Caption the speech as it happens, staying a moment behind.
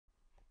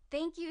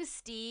Thank you,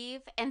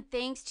 Steve, and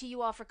thanks to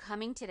you all for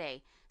coming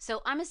today.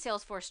 So, I'm a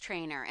Salesforce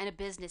trainer and a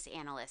business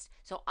analyst,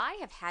 so I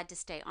have had to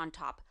stay on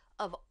top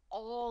of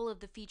all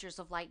of the features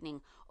of Lightning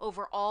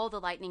over all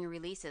the Lightning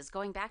releases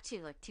going back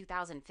to like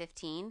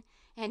 2015.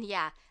 And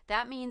yeah,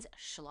 that means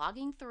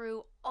slogging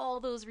through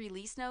all those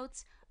release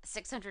notes,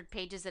 600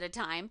 pages at a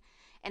time.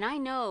 And I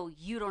know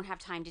you don't have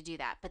time to do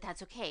that, but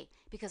that's okay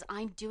because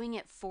I'm doing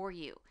it for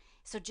you.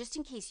 So, just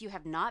in case you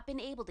have not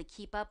been able to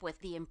keep up with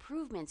the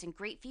improvements and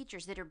great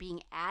features that are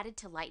being added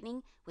to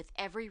Lightning with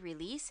every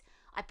release,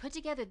 I put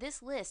together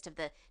this list of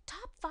the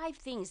top 5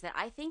 things that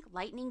I think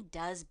Lightning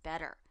does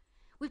better.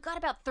 We've got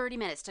about 30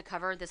 minutes to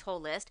cover this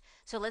whole list,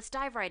 so let's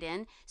dive right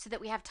in so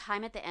that we have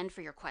time at the end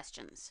for your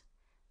questions.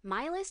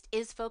 My list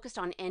is focused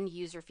on end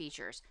user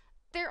features.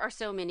 There are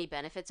so many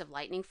benefits of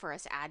Lightning for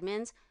us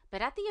admins,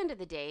 but at the end of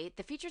the day,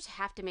 the features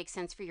have to make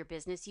sense for your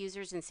business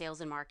users in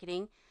sales and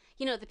marketing.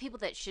 You know, the people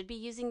that should be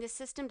using this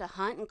system to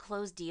hunt and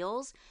close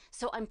deals.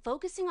 So I'm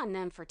focusing on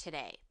them for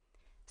today.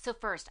 So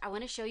first, I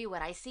want to show you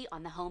what I see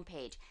on the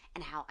homepage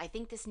and how I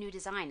think this new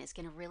design is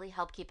going to really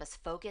help keep us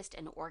focused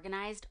and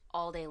organized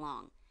all day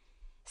long.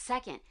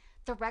 Second,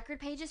 the record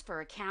pages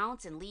for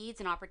accounts and leads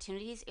and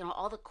opportunities,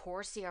 all the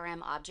core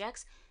CRM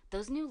objects,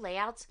 those new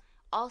layouts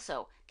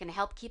also going to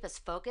help keep us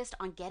focused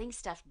on getting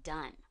stuff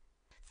done.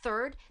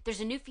 Third,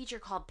 there's a new feature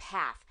called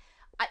Path.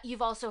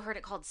 You've also heard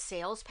it called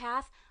Sales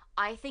Path.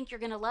 I think you're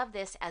going to love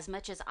this as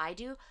much as I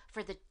do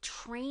for the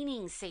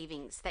training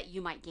savings that you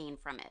might gain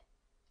from it.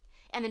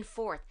 And then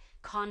fourth,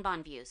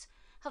 Kanban Views.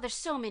 Oh, there's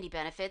so many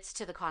benefits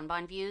to the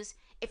Kanban Views.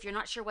 If you're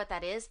not sure what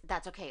that is,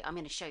 that's okay. I'm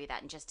going to show you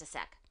that in just a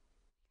sec.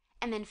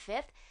 And then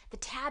fifth, the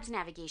tabs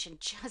navigation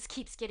just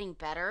keeps getting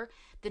better.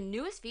 The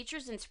newest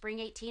features in Spring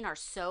 18 are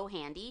so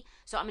handy,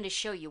 so I'm going to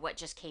show you what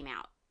just came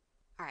out.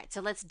 All right,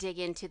 so let's dig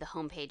into the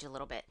homepage a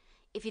little bit.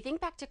 If you think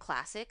back to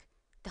Classic,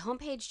 the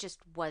homepage just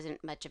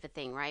wasn't much of a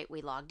thing, right?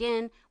 We logged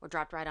in, we're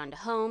dropped right onto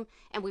home,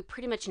 and we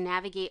pretty much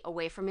navigate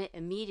away from it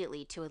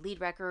immediately to a lead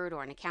record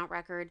or an account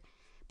record.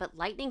 But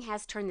Lightning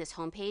has turned this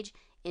homepage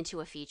into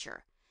a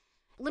feature.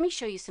 Let me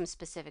show you some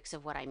specifics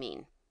of what I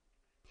mean.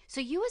 So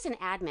you as an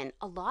admin,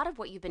 a lot of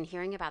what you've been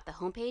hearing about the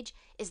homepage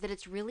is that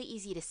it's really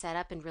easy to set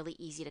up and really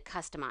easy to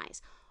customize.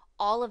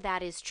 All of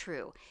that is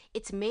true.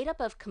 It's made up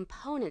of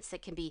components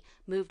that can be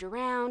moved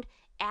around,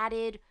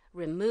 added,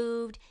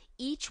 removed.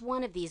 Each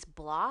one of these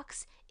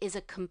blocks is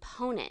a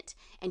component,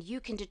 and you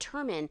can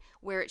determine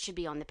where it should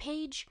be on the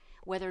page,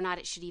 whether or not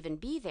it should even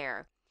be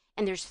there.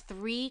 And there's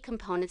 3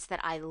 components that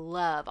I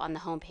love on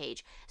the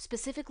homepage,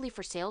 specifically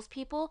for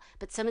salespeople,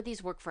 but some of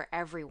these work for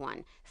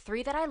everyone.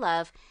 3 that I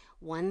love,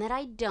 1 that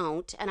I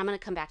don't, and I'm going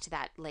to come back to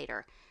that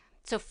later.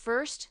 So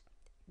first,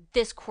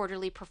 this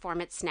quarterly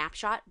performance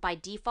snapshot. By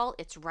default,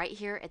 it's right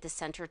here at the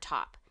center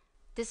top.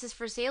 This is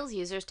for sales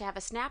users to have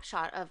a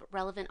snapshot of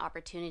relevant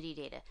opportunity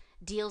data,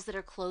 deals that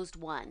are closed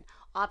won,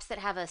 ops that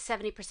have a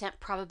 70%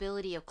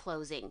 probability of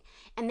closing,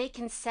 and they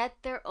can set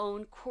their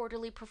own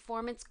quarterly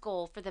performance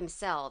goal for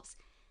themselves.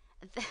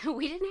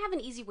 We didn't have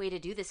an easy way to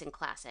do this in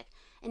Classic,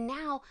 and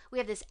now we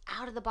have this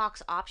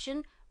out-of-the-box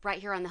option right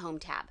here on the Home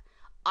tab.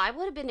 I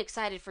would have been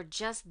excited for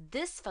just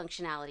this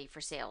functionality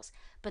for sales,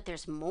 but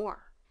there's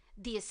more.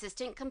 The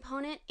assistant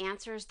component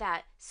answers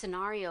that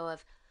scenario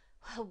of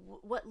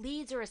what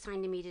leads are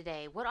assigned to me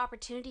today? What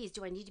opportunities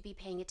do I need to be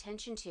paying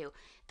attention to?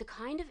 The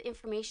kind of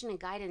information and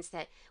guidance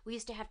that we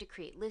used to have to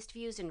create list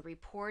views and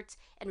reports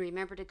and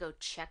remember to go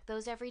check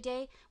those every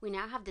day. We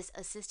now have this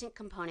assistant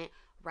component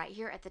right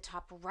here at the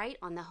top right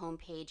on the home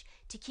page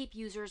to keep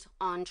users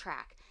on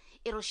track.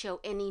 It'll show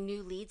any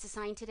new leads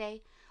assigned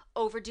today,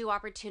 overdue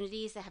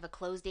opportunities that have a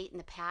close date in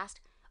the past,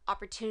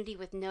 opportunity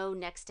with no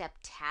next step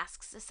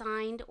tasks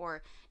assigned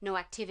or no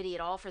activity at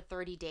all for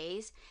 30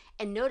 days.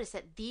 And notice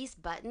that these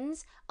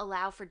buttons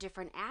allow for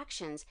different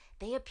actions.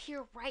 They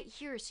appear right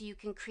here so you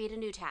can create a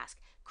new task,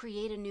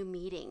 create a new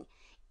meeting.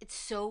 It's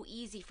so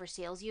easy for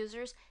sales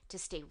users to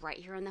stay right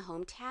here on the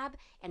Home tab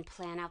and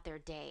plan out their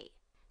day.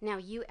 Now,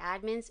 you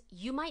admins,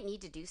 you might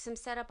need to do some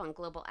setup on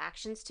global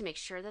actions to make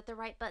sure that the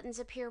right buttons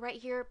appear right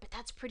here, but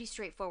that's pretty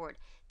straightforward.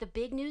 The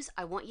big news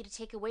I want you to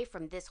take away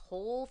from this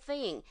whole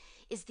thing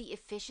is the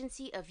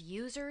efficiency of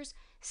users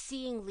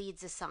seeing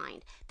leads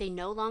assigned. They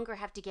no longer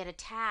have to get a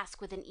task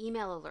with an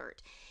email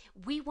alert.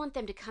 We want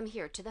them to come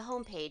here to the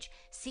home page,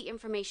 see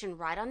information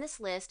right on this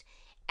list,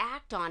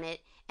 act on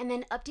it, and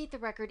then update the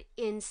record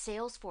in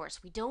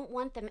Salesforce. We don't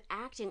want them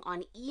acting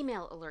on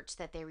email alerts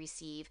that they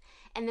receive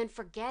and then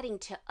forgetting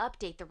to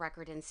update the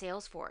record in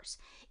Salesforce.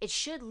 It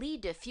should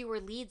lead to fewer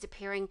leads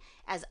appearing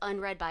as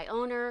unread by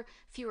owner,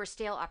 fewer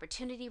stale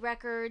opportunity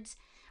records.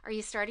 Are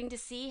you starting to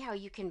see how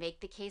you can make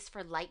the case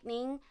for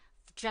Lightning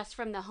just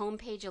from the home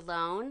page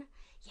alone?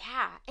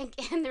 Yeah,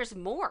 and there's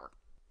more.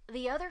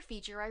 The other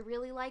feature I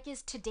really like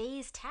is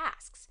today's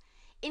tasks.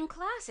 In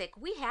Classic,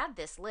 we had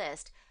this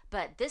list,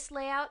 but this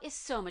layout is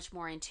so much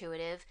more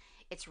intuitive.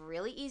 It's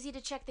really easy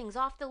to check things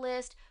off the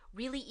list,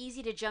 really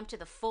easy to jump to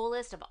the full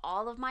list of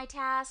all of my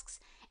tasks,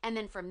 and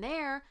then from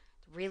there,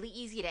 really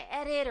easy to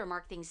edit or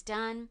mark things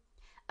done.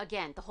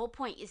 Again, the whole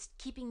point is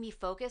keeping me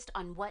focused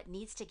on what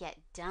needs to get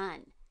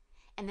done.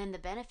 And then the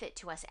benefit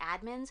to us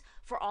admins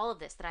for all of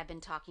this that I've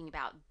been talking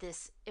about,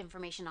 this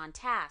information on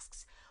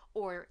tasks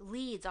or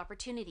leads,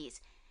 opportunities,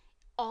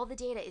 all the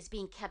data is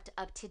being kept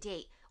up to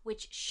date,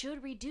 which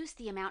should reduce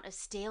the amount of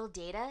stale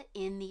data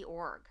in the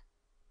org.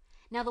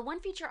 Now, the one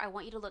feature I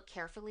want you to look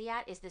carefully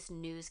at is this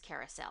news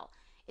carousel.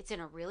 It's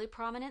in a really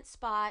prominent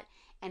spot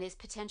and is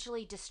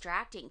potentially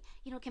distracting,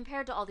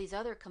 compared to all these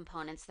other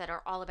components that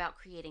are all about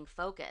creating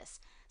focus.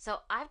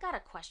 So I've got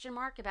a question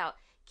mark about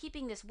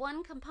keeping this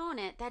one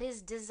component that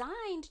is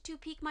designed to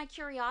pique my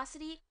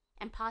curiosity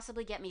and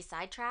possibly get me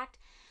sidetracked.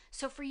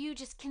 So for you,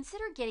 just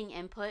consider getting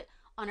input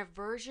on a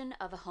version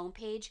of a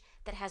homepage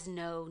that has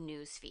no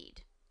news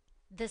feed.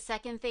 The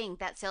second thing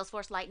that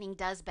Salesforce Lightning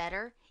does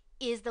better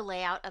is the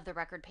layout of the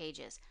record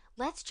pages.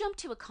 Let's jump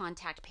to a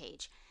contact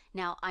page.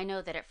 Now, I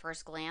know that at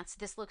first glance,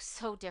 this looks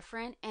so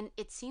different, and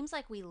it seems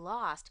like we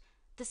lost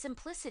the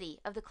simplicity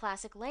of the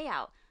classic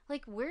layout.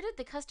 Like, where did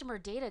the customer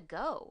data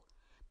go?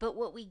 But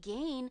what we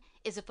gain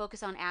is a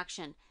focus on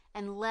action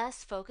and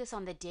less focus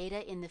on the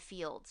data in the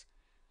fields.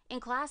 In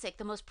Classic,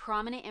 the most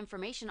prominent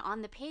information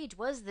on the page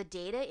was the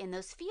data in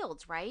those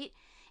fields, right?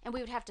 And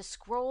we would have to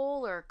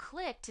scroll or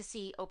click to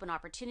see open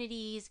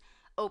opportunities,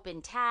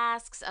 open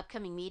tasks,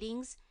 upcoming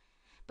meetings.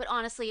 But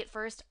honestly, at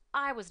first,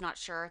 I was not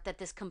sure that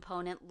this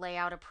component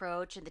layout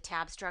approach and the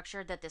tab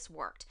structure, that this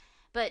worked.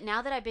 But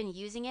now that I've been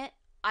using it,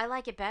 I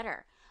like it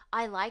better.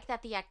 I like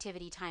that the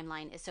activity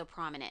timeline is so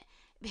prominent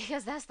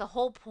because that's the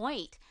whole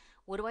point.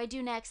 What do I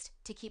do next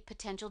to keep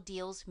potential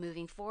deals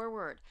moving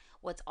forward?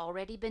 What's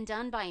already been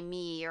done by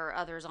me or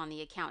others on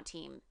the account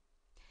team?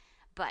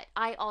 But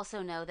I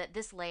also know that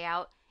this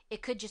layout,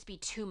 it could just be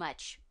too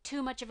much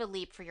of a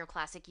leap for your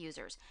Classic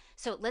users.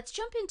 So let's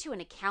jump into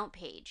an account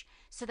page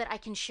so that I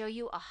can show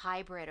you a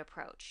hybrid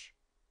approach.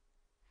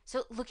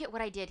 So look at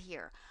what I did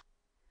here.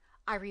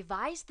 I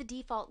revised the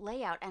default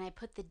layout and I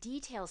put the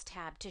Details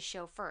tab to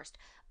show first.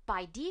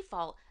 By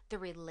default, the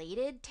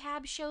Related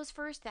tab shows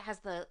first. That has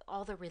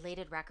all the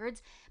related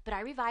records, but I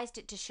revised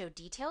it to show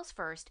Details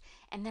first,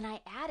 and then I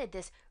added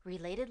this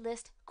Related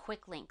List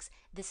Quick Links.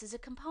 This is a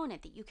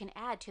component that you can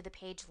add to the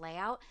page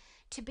layout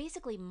to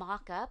basically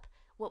mock up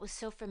what was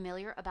so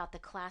familiar about the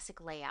Classic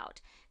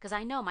layout. Because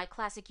I know my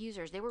Classic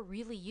users, they were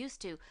really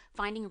used to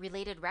finding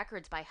related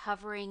records by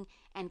hovering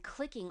and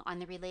clicking on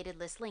the related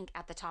list link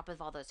at the top of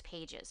all those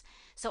pages.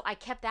 So I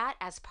kept that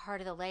as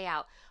part of the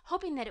layout,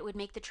 hoping that it would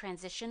make the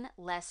transition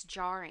less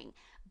jarring.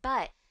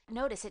 But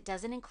notice it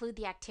doesn't include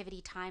the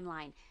activity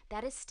timeline.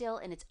 That is still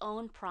in its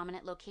own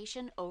prominent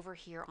location over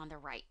here on the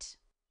right.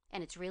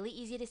 And it's really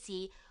easy to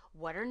see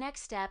what are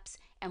next steps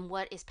and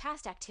what is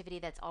past activity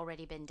that's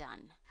already been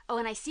done. Oh,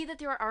 and I see that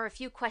there are a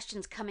few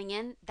questions coming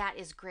in. That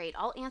is great.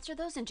 I'll answer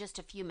those in just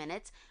a few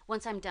minutes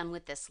once I'm done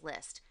with this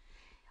list.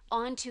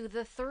 On to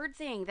the third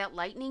thing that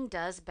Lightning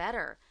does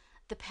better,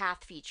 the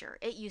path feature.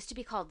 It used to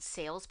be called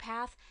Sales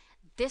Path.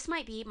 This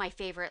might be my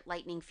favorite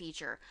Lightning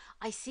feature.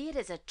 I see it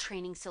as a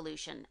training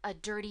solution, a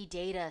dirty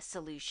data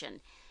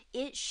solution.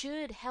 It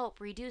should help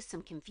reduce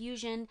some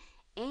confusion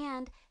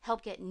and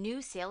help get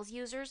new sales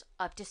users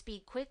up to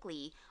speed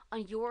quickly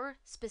on your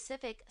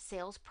specific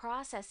sales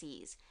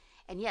processes.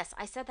 And yes,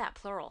 I said that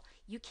plural.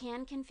 You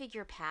can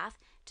configure Path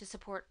to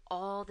support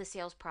all the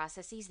sales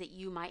processes that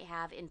you might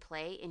have in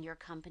play in your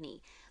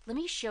company. Let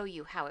me show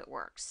you how it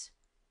works.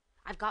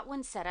 I've got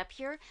one set up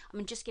here.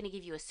 I'm just going to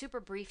give you a super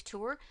brief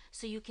tour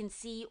so you can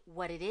see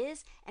what it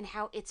is and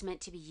how it's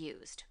meant to be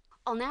used.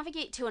 I'll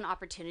navigate to an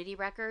opportunity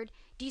record.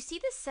 Do you see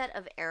this set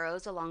of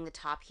arrows along the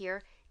top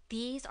here?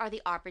 These are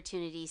the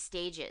opportunity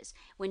stages.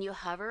 When you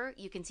hover,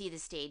 you can see the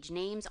stage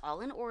names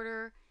all in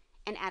order,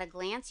 and at a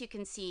glance, you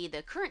can see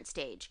the current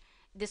stage.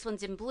 This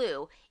one's in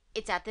blue.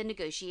 It's at the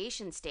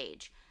negotiation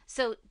stage.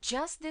 So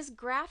just this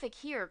graphic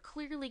here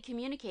clearly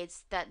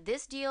communicates that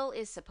this deal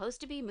is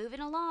supposed to be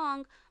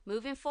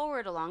moving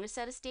forward along a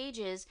set of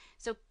stages,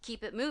 so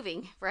keep it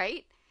moving,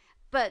 right?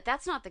 But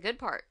that's not the good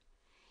part.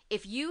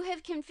 If you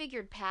have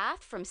configured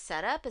Path from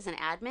setup as an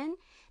admin,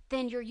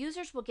 then your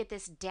users will get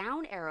this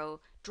down arrow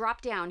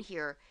drop down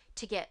here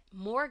to get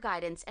more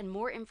guidance and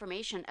more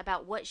information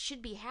about what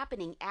should be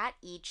happening at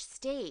each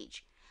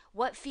stage.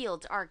 What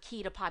fields are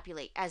key to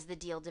populate as the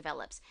deal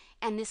develops,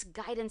 and this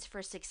guidance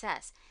for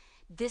success.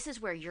 This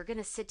is where you're going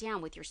to sit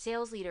down with your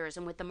sales leaders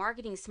and with the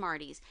marketing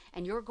smarties,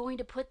 and you're going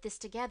to put this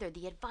together,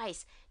 the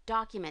advice,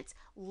 documents,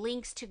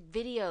 links to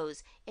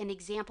videos, and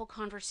example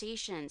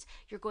conversations.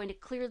 You're going to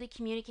clearly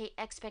communicate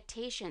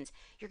expectations.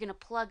 You're going to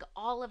plug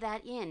all of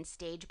that in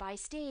stage by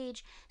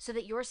stage so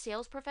that your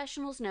sales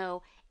professionals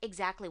know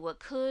exactly what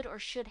could or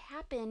should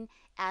happen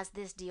as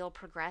this deal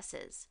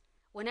progresses.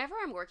 Whenever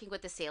I'm working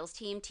with the sales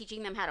team,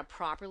 teaching them how to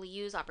properly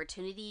use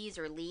opportunities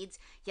or leads,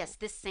 yes,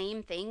 this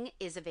same thing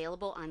is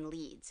available on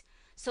leads.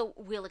 So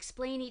we'll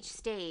explain each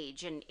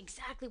stage and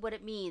exactly what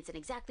it means and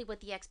exactly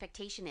what the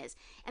expectation is.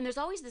 And there's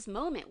always this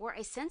moment where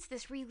I sense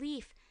this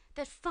relief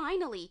that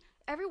finally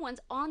everyone's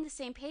on the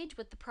same page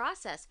with the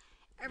process.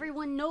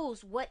 Everyone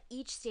knows what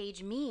each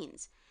stage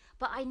means.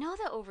 But I know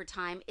that over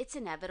time, it's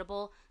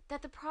inevitable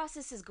that the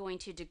process is going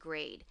to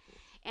degrade.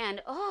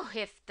 And oh,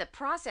 if the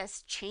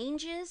process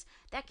changes,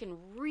 that can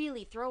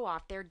really throw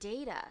off their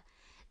data.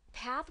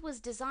 Path was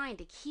designed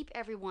to keep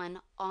everyone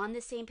on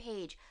the same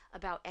page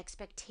about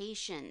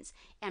expectations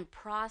and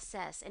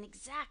process and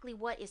exactly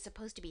what is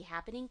supposed to be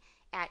happening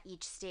at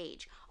each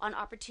stage on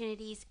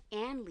opportunities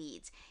and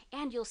leads.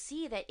 And you'll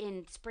see that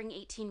in Spring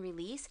 18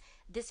 release,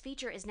 this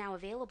feature is now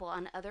available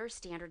on other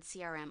standard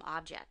CRM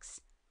objects.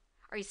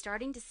 Are you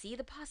starting to see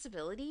the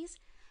possibilities?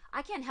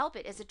 I can't help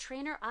it. As a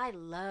trainer, I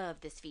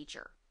love this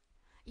feature.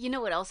 You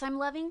know what else I'm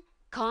loving?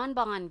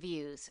 Kanban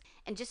views.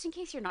 And just in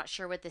case you're not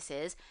sure what this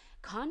is,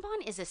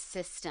 Kanban is a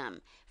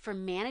system for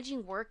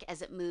managing work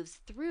as it moves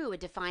through a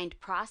defined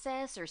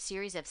process or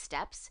series of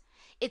steps.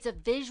 It's a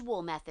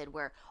visual method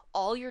where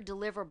all your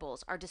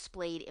deliverables are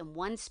displayed in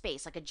one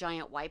space, like a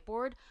giant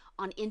whiteboard,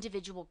 on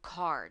individual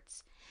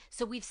cards.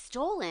 So we've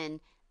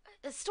stolen's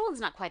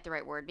not quite the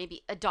right word,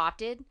 maybe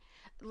adopted.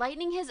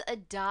 Lightning has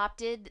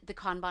adopted the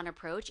Kanban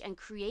approach and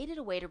created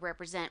a way to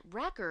represent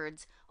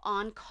records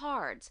on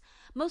cards.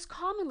 Most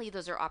commonly,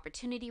 those are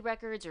opportunity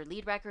records or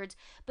lead records,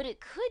 but it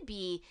could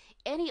be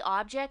any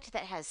object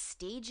that has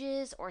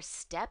stages or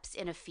steps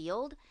in a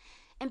field.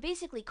 And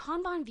basically,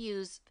 Kanban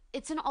views,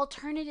 it's an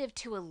alternative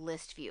to a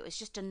list view. It's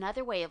just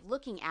another way of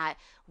looking at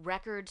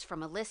records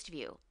from a list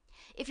view.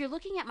 If you're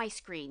looking at my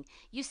screen,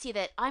 you see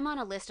that I'm on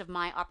a list of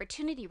my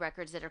opportunity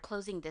records that are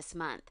closing this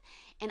month,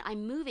 and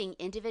I'm moving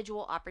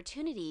individual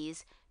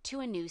opportunities to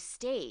a new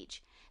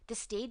stage. The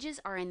stages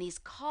are in these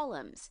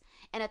columns,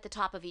 and at the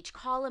top of each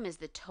column is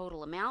the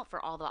total amount for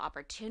all the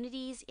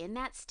opportunities in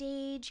that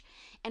stage.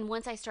 And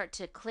once I start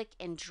to click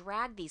and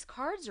drag these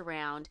cards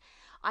around,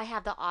 I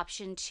have the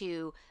option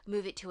to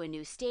move it to a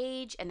new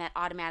stage, and that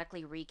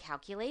automatically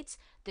recalculates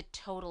the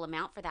total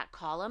amount for that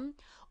column.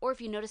 Or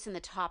if you notice in the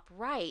top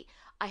right,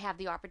 I have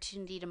the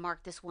opportunity to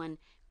mark this one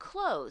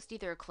closed,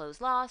 either a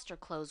close lost or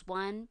close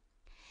won.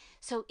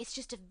 So it's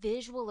just a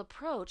visual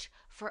approach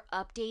for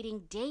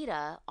updating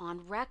data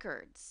on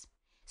records.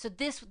 So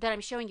this that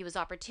I'm showing you is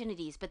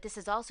opportunities, but this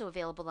is also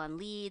available on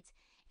leads.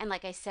 And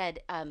like I said,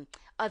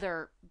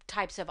 other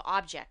types of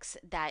objects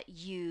that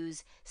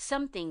use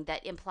something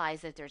that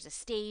implies that there's a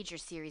stage or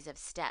series of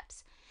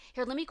steps.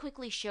 Here, let me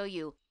quickly show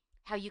you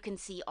how you can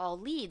see all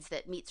leads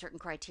that meet certain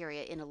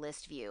criteria in a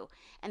list view.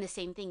 And the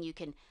same thing, you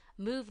can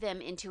move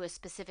them into a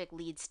specific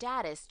lead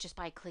status just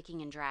by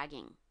clicking and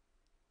dragging.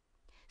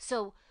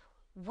 So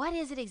what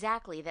is it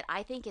exactly that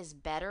I think is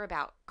better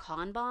about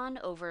Kanban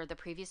over the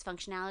previous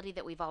functionality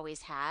that we've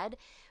always had?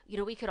 You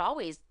know, we could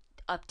always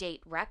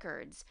update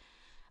records,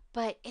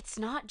 but it's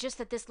not just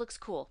that this looks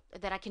cool,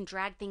 that I can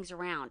drag things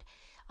around.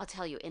 I'll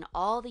tell you, in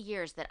all the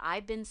years that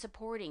I've been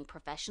supporting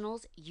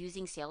professionals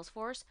using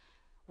Salesforce,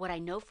 what I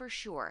know for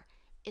sure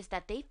is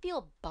that they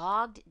feel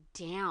bogged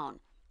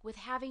down with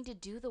having to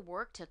do the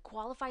work to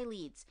qualify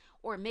leads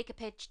or make a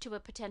pitch to a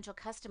potential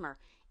customer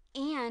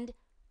and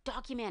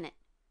document it.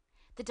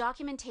 The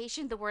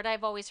documentation, the word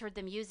I've always heard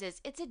them use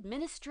is, it's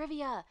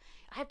administrivia.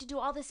 I have to do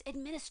all this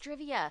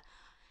administrivia.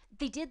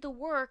 They did the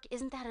work.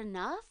 Isn't that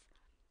enough?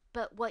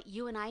 But what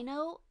you and I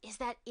know is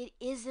that it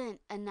isn't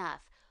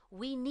enough.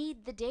 We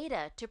need the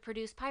data to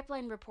produce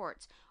pipeline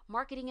reports,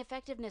 marketing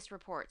effectiveness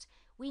reports.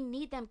 We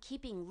need them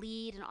keeping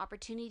lead and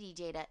opportunity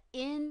data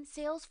in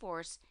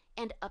Salesforce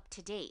and up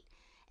to date.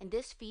 And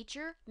this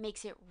feature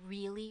makes it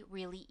really,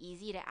 really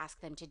easy to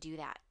ask them to do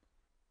that.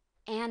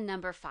 And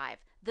number 5,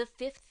 the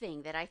fifth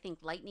thing that I think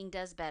Lightning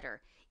does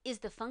better is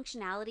the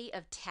functionality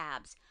of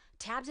tabs.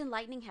 Tabs in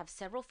Lightning have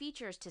several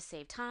features to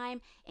save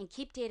time and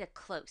keep data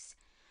close.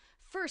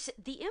 First,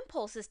 the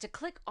impulse is to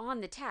click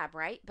on the tab,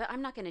 right? But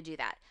I'm not going to do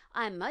that.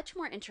 I'm much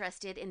more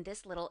interested in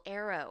this little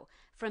arrow.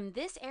 From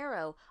this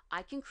arrow,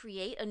 I can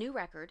create a new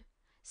record,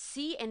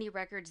 see any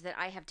records that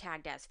I have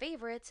tagged as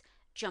favorites,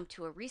 jump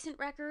to a recent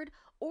record,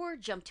 or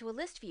jump to a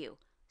list view.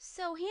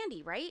 So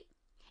handy, right?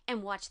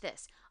 And watch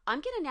this.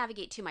 I'm going to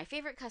navigate to my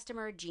favorite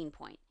customer, Gene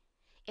Point.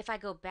 If I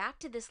go back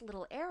to this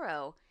little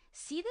arrow,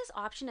 see this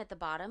option at the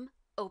bottom,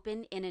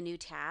 open in a new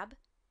tab?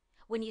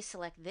 When you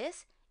select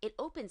this, it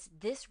opens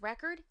this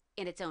record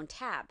in its own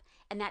tab,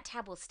 and that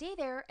tab will stay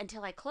there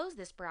until I close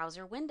this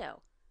browser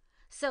window.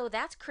 So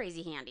that's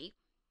crazy handy.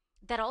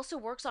 That also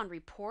works on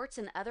reports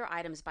and other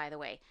items, by the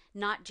way,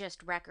 not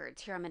just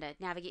records. Here, I'm going to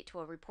navigate to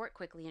a report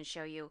quickly and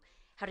show you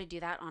how to do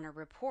that on a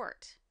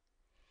report.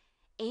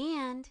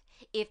 And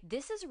if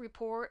this is a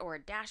report or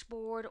a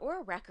dashboard or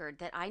a record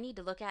that I need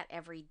to look at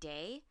every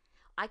day,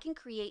 I can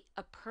create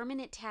a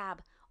permanent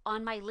tab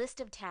on my list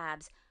of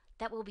tabs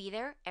that will be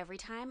there every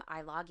time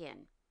I log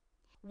in.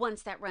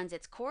 Once that runs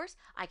its course,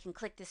 I can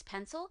click this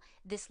pencil.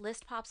 This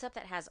list pops up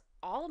that has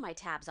all of my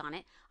tabs on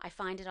it. I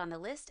find it on the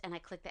list and I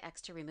click the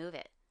X to remove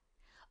it.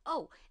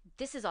 Oh,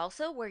 this is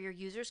also where your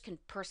users can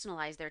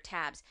personalize their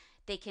tabs.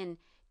 They can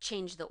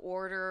change the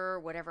order,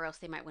 whatever else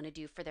they might want to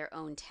do for their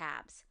own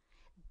tabs.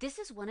 This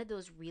is one of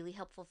those really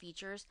helpful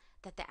features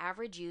that the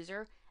average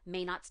user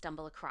may not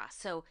stumble across.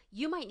 So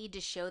you might need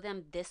to show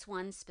them this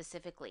one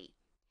specifically.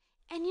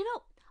 And you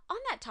know, on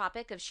that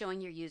topic of showing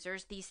your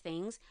users these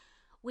things,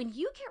 when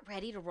you get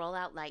ready to roll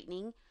out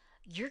Lightning,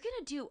 you're going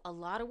to do a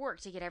lot of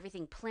work to get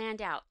everything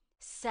planned out,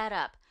 set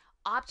up,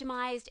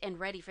 optimized, and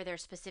ready for their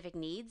specific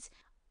needs.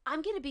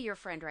 I'm going to be your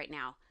friend right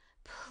now.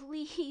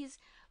 Please,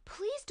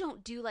 please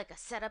don't do like a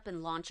setup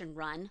and launch and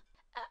run.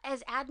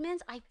 As admins,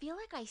 I feel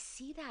like I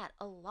see that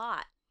a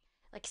lot.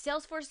 Like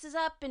Salesforce is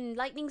up and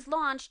Lightning's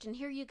launched, and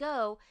here you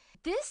go.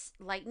 This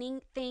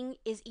Lightning thing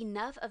is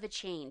enough of a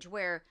change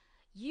where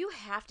you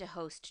have to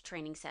host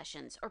training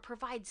sessions or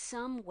provide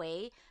some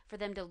way for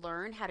them to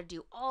learn how to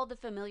do all the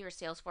familiar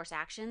Salesforce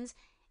actions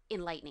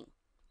in Lightning.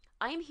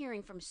 I am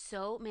hearing from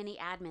so many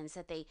admins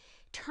that they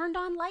turned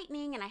on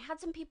Lightning, and I had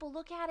some people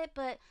look at it,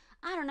 but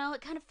I don't know,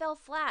 it kind of fell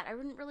flat. I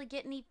didn't really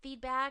get any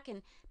feedback,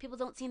 and people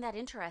don't seem that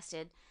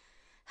interested.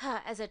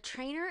 As a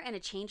trainer and a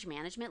change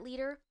management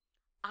leader,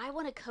 I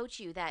want to coach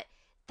you that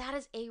that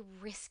is a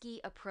risky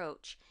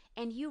approach,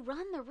 and you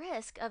run the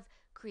risk of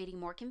creating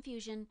more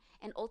confusion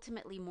and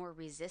ultimately more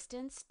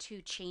resistance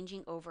to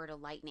changing over to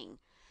Lightning.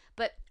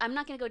 But I'm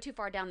not going to go too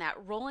far down that.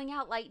 Rolling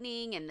out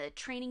Lightning and the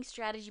training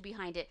strategy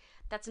behind it,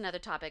 that's another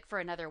topic for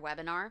another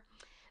webinar.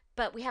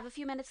 But we have a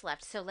few minutes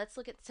left, so let's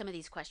look at some of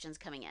these questions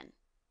coming in.